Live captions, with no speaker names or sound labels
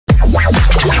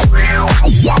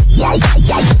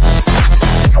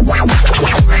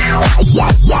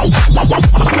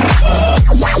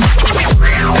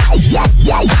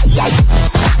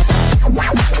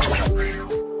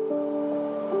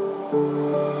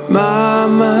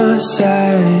Mama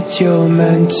said you're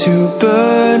meant to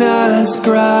burn as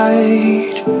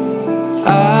bright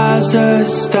as a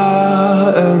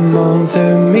star among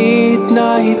the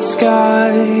midnight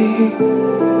sky.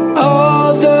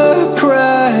 All the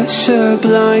pressure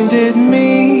blinded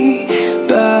me,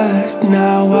 but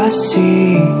now I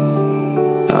see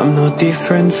I'm no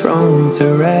different from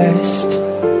the rest.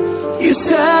 You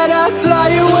said I'd fly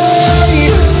away,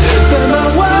 but my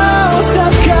walls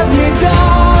have kept me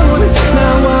down.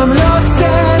 Now I'm lost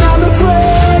and I'm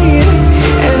afraid,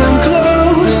 and I'm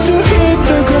close to hit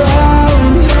the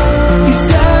ground. You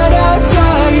said I'd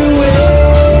fly away.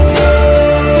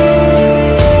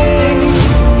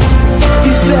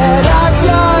 You said I'd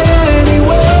fly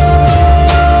anyway,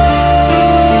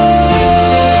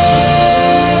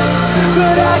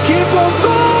 but I keep on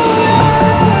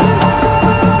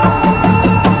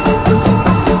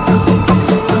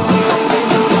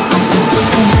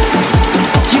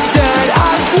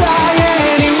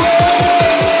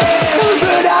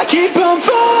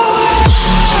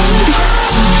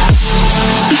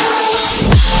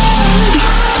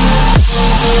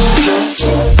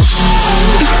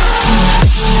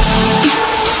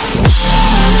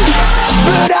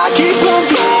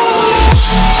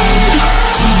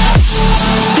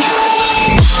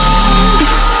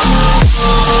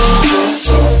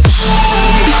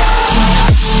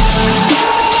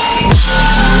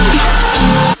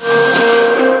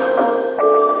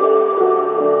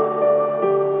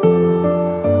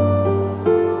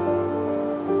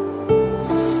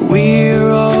We're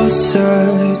all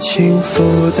searching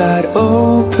for that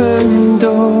open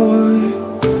door.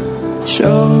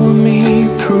 Show me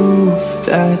proof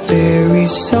that there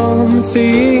is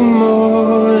something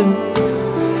more.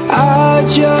 I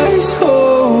just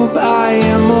hope I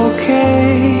am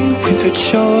okay with the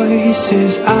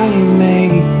choices I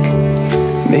make.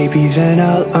 Maybe then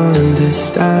I'll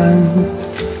understand.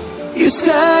 You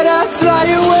said I'd fly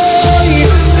away,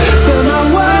 but my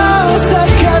walls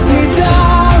have kept me down.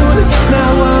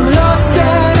 Now I'm lost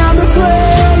and I'm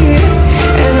afraid,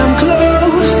 and I'm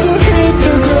close to hit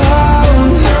the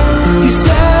ground. You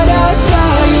said I'd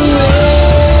fly away.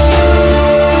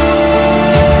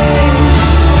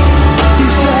 You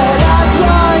said I'd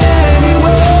fly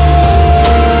anyway,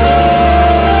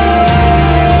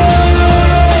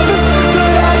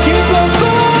 but I keep on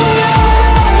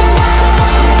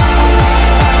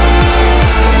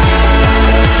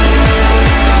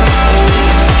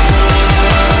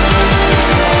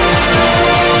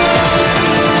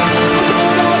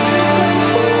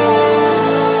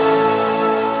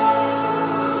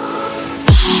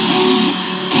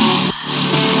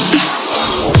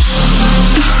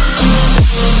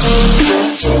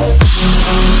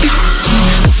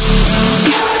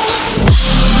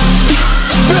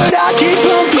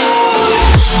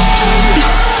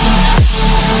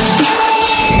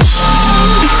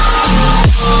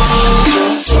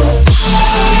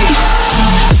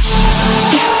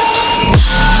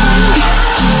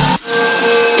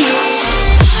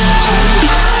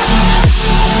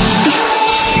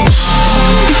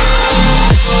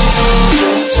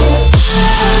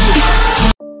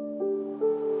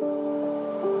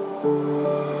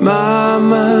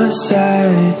Mama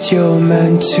said you're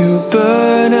meant to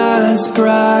burn as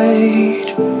bright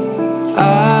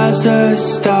as a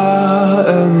star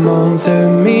among the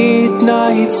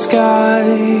midnight sky.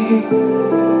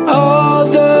 All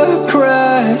the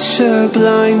pressure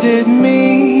blinded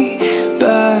me,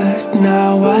 but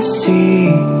now I see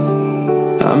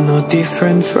I'm no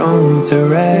different from the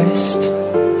rest.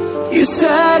 You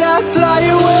said I'd fly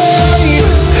away,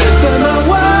 but my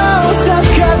walls have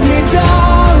kept me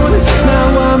down. Now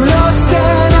I'm lost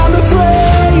and I'm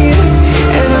afraid,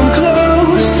 and I'm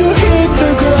close to hit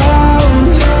the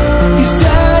ground. You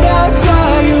said I'd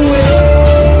fly away.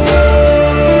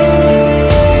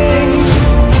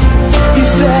 You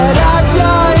said I'd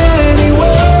fly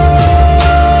anyway,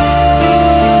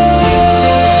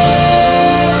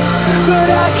 but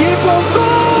I keep on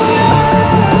falling.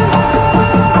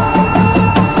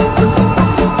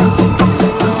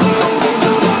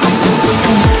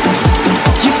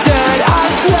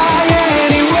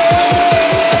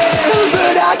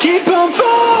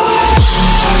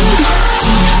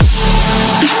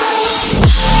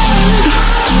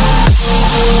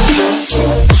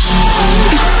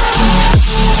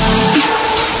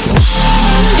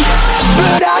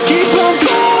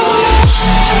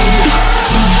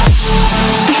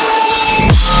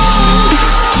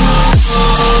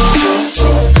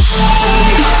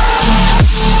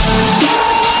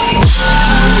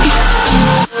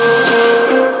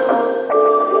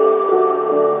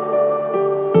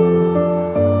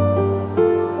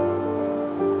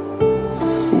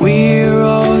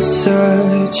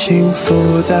 searching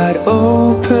for that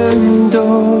open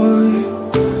door.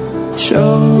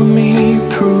 Show me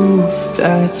proof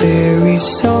that there is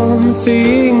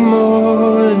something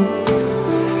more.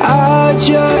 I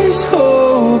just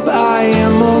hope I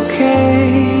am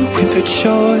okay with the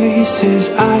choices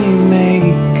I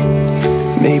make.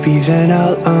 Maybe then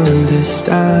I'll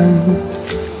understand.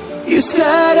 You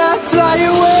said I'd fly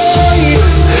away,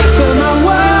 but my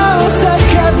walls have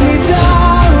kept me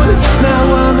down. Now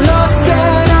I'm lost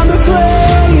and I'm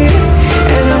afraid,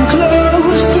 and I'm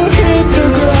close to hit the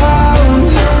ground.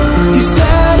 You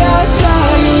said I'd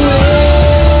fly away.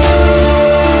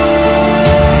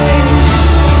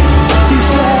 You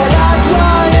said I'd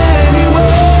fly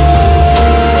anyway,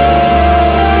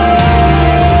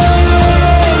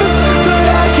 but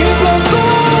I keep on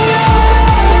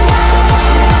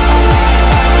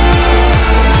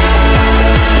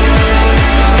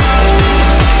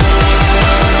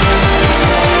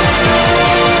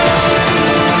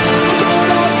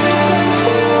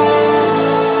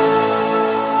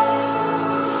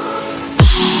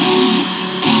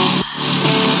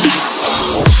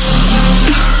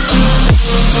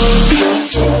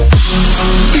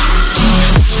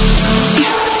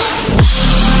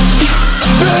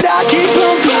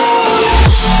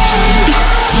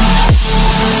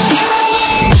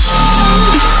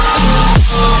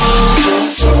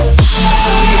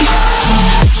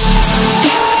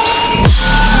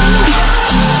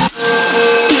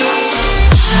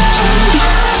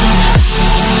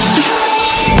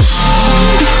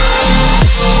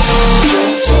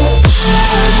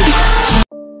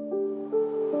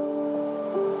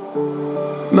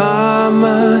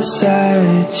Mama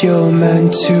said you're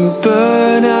meant to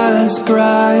burn as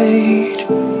bright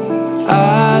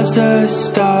as a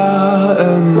star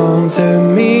among the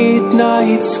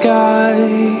midnight sky.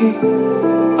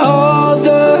 All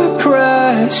the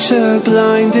pressure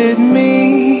blinded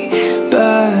me,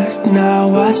 but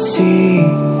now I see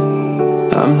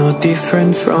I'm no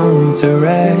different from the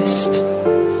rest.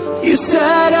 You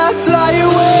said I'd fly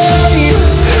away,